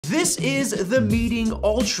This is the Meeting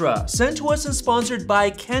Ultra, sent to us and sponsored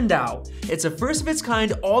by Kandao. It's a first of its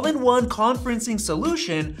kind all-in-one conferencing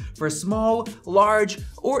solution for small, large,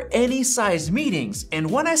 or any sized meetings.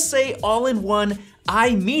 And when I say all-in-one,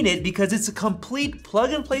 I mean it because it's a complete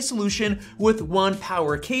plug-and-play solution with one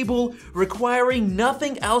power cable, requiring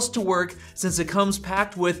nothing else to work since it comes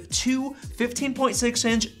packed with two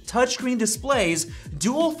 15.6-inch touchscreen displays,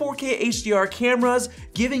 dual 4K HDR cameras,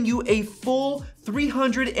 giving you a full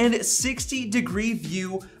 360-degree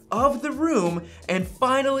view of the room, and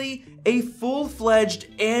finally, a full-fledged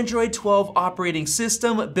Android 12 operating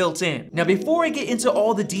system built in. Now, before I get into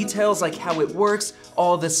all the details like how it works,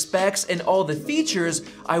 all the specs, and all the features,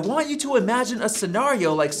 I want you to imagine a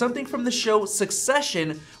scenario like something from the show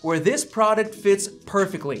Succession, where this product fits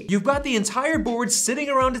perfectly. You've got the entire board sitting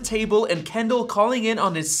around a table and Kendall calling in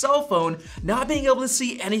on his cell phone, not being able to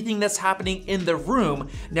see anything that's happening in the room.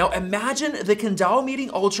 Now imagine the Kandao Meeting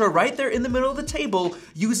Ultra right there in the middle of the table,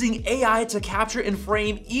 using AI to capture and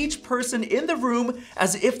frame each person in the room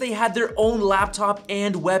as if they had their own laptop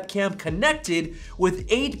and webcam connected, with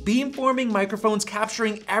 8 beamforming microphones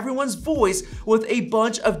capturing everyone's voice with a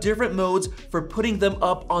bunch of different modes for putting them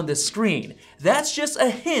up on the screen. That's just a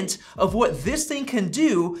hint of what this thing can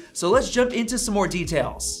do, so let's jump into some more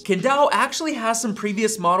details. Kandao actually has some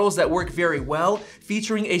previous models that work very well,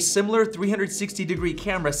 featuring a similar 360-degree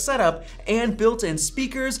camera setup and built-in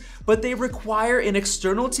speakers, but they require an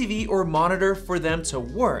external TV or monitor for them to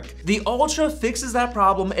work. The Ultra fixes that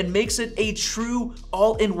problem and makes it a true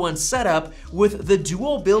all-in-one setup with the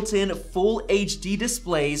dual built-in full HD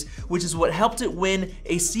displays, which is what helped it win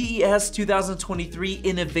a CES 2023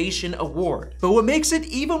 Innovation Award. But what makes it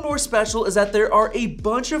even more special is that there are a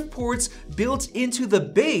bunch of ports built into the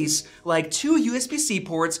base, like 2 USB-C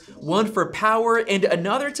ports, one for power and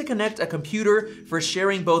another to connect a computer for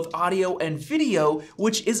sharing both audio and video,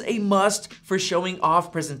 which is a must for showing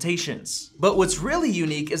off presentations. But what's really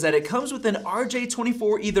unique is that it comes with an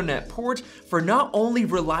RJ24 Ethernet port for not only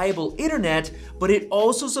reliable internet, but it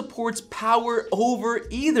also supports power over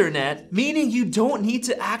Ethernet, meaning you don't need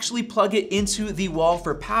to actually plug it into the wall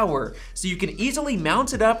for power. So you can easily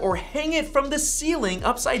mount it up or hang it from the ceiling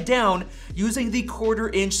upside down using the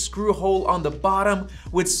 1/4-inch screw hole on the bottom,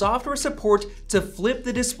 with software support to flip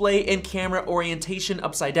the display and camera orientation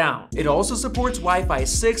upside down. It also supports Wi-Fi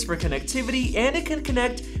 6 for connectivity, and it can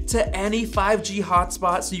connect to any 5G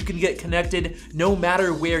hotspot so you can get connected no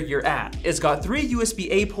matter where you're at. It's got 3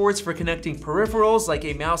 USB-A ports for connecting peripherals like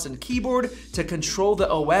a mouse and keyboard to control the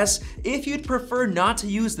OS if you'd prefer not to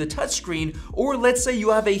use the touchscreen, or let's say you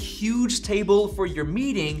have a huge table for your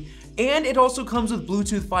meeting. And it also comes with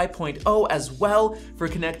Bluetooth 5.0 as well for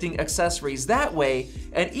connecting accessories that way.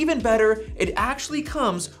 And even better, it actually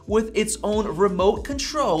comes with its own remote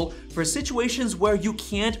control for situations where you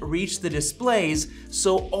can't reach the displays,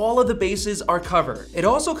 so all of the bases are covered. It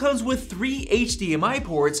also comes with 3 HDMI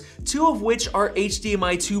ports, 2 of which are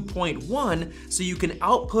HDMI 2.1, so you can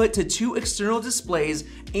output to 2 external displays,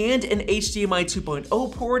 and an HDMI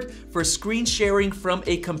 2.0 port for screen sharing from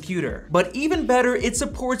a computer. But even better, it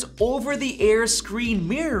supports over-the-air screen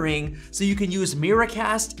mirroring, so you can use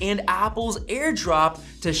Miracast and Apple's AirDrop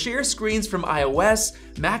to share screens from iOS,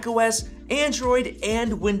 macOS, Android,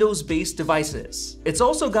 and Windows-based devices. It's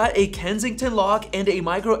also got a Kensington lock and a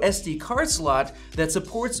micro SD card slot that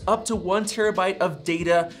supports up to 1 terabyte of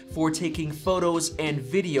data for taking photos and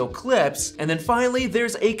video clips. And then finally,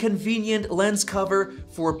 there's a convenient lens cover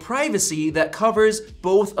for privacy that covers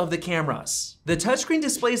both of the cameras. The touchscreen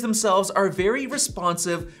displays themselves are very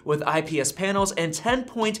responsive with IPS panels and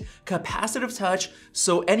 10-point capacitive touch,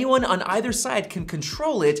 so anyone on either side can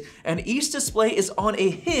control it, and each display is on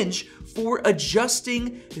a hinge for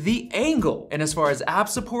adjusting the angle. And as far as app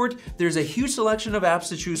support, there's a huge selection of apps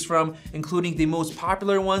to choose from, including the most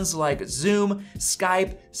popular ones like Zoom,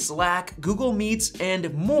 Skype, Slack, Google Meets,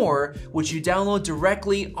 and more, which you download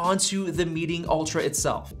directly onto the Meeting Ultra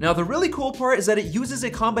itself. Now, the really cool part is that it uses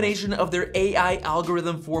a combination of their AI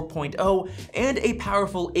algorithm 4.0 and a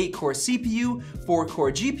powerful 8-core CPU,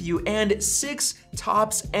 4-core GPU, and 6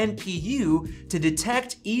 TOPS NPU to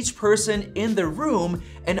detect each person in the room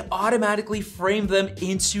and automatically frame them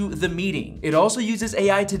into the meeting. It also uses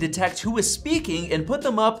AI to detect who is speaking and put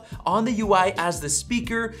them up on the UI as the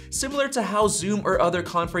speaker, similar to how Zoom or other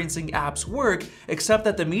conferencing apps work, except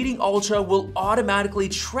that the Meeting Ultra will automatically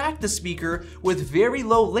track the speaker with very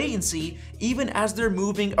low latency, even as they're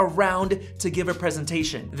moving around to give a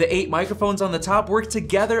presentation. The 8 microphones on the top work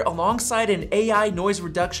together alongside an AI noise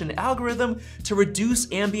reduction algorithm to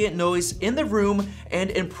reduce ambient noise in the room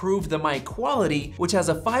and improve the mic quality, which has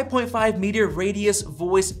a 5.5 meter radius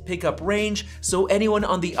voice pickup range, so anyone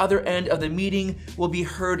on the other end of the meeting will be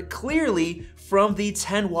heard clearly from the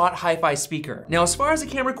 10-watt hi-fi speaker. Now, as far as the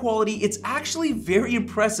camera quality, it's actually very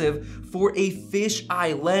impressive for a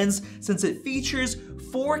fisheye lens, since it features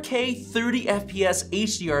 4K 30 FPS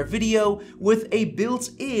HDR video with a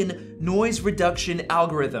built-in noise reduction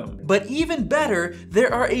algorithm. But even better,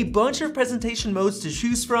 there are a bunch of presentation modes to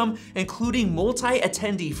choose from, including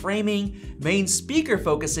multi-attendee framing, main speaker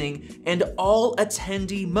focusing, and all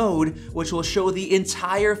attendee mode, which will show the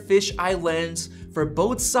entire fisheye lens for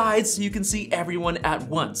both sides so you can see everyone at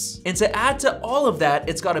once. And to add to all of that,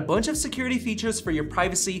 it's got a bunch of security features for your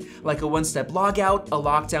privacy, like a one-step logout, a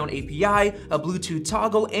lockdown API, a Bluetooth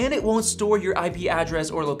toggle, and it won't store your IP address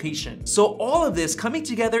or location. So all of this coming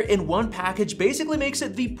together in one package basically makes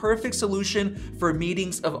it the perfect solution for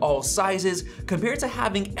meetings of all sizes, compared to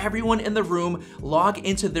having everyone in the room log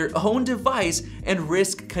into their own device and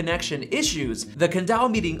risk connection issues. The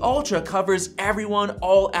Kandao Meeting Ultra covers everyone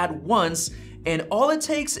all at once, and all it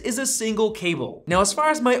takes is a single cable. Now, as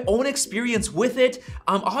far as my own experience with it,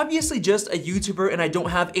 I'm obviously just a YouTuber and I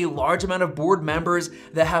don't have a large amount of board members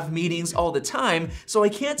that have meetings all the time, so I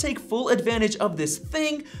can't take full advantage of this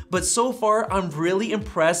thing, but so far I'm really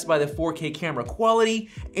impressed by the 4K camera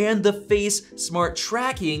quality and the face smart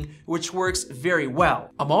tracking, which works very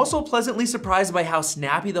well. I'm also pleasantly surprised by how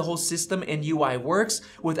snappy the whole system and UI works,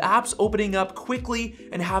 with apps opening up quickly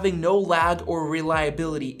and having no lag or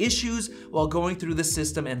reliability issues while going through the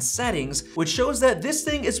system and settings, which shows that this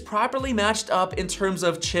thing is properly matched up in terms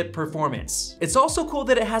of chip performance. It's also cool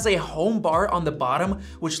that it has a home bar on the bottom,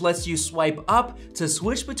 which lets you swipe up to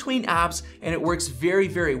switch between apps, and it works very,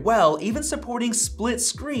 very well, even supporting split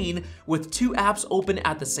screen with 2 apps open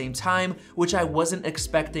at the same time, which I wasn't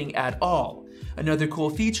expecting at all. Another cool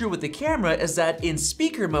feature with the camera is that in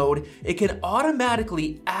speaker mode, it can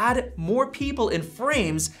automatically add more people in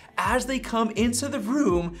frames as they come into the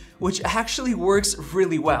room, which actually works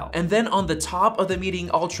really well. And then on the top of the Meeting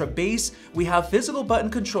Ultra base, we have physical button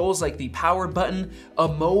controls like the power button, a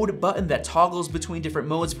mode button that toggles between different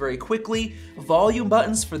modes very quickly, volume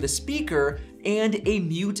buttons for the speaker, and a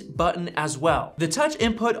mute button as well. The touch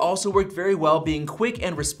input also worked very well, being quick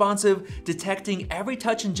and responsive, detecting every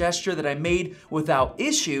touch and gesture that I made without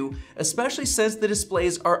issue, especially since the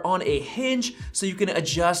displays are on a hinge so you can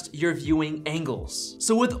adjust your viewing angles.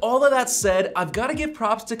 So with all of that said, I've got to give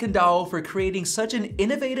props to Kandao for creating such an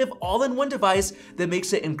innovative all-in-one device that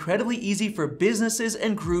makes it incredibly easy for businesses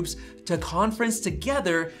and groups to conference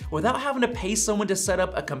together without having to pay someone to set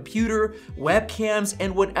up a computer, webcams,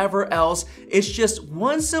 and whatever else. It's just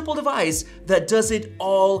one simple device that does it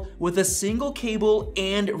all with a single cable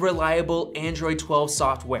and reliable Android 12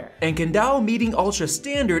 software. And Kandao Meeting Ultra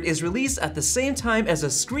Standard is released at the same time as a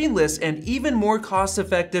screenless and even more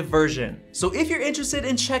cost-effective version. So if you're interested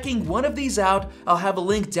in checking one of these out, I'll have a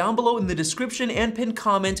link down below in the description and pinned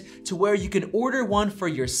comment to where you can order one for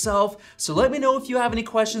yourself. So let me know if you have any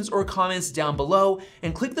questions or comments down below,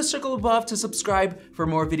 and click the circle above to subscribe for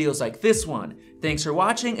more videos like this one. Thanks for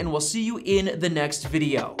watching, and we'll see you in the next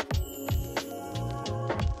video.